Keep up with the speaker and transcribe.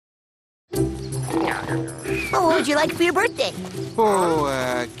Well, what would you like for your birthday?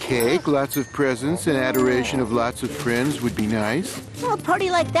 Oh, cake, lots of presents, and adoration of lots of friends would be nice. Well, a party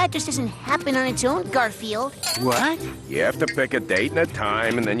like that just doesn't happen on its own, Garfield. What? You have to pick a date and a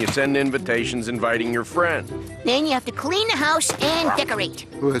time, and then you send invitations inviting your friend. Then you have to clean the house and decorate.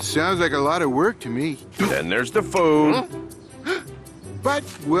 Well, it sounds like a lot of work to me. Then there's the food. But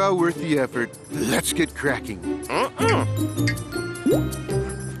well worth the effort. Let's get cracking.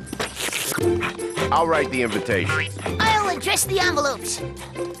 I'll write the invitations. I'll address the envelopes.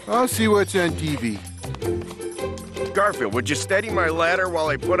 I'll see what's on TV. Garfield, would you steady my ladder while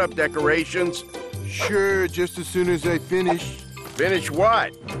I put up decorations? Sure, just as soon as I finish. Finish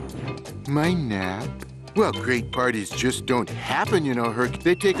what? My nap? Well, great parties just don't happen, you know, Herc.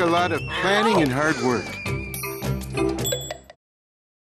 They take a lot of planning and hard work.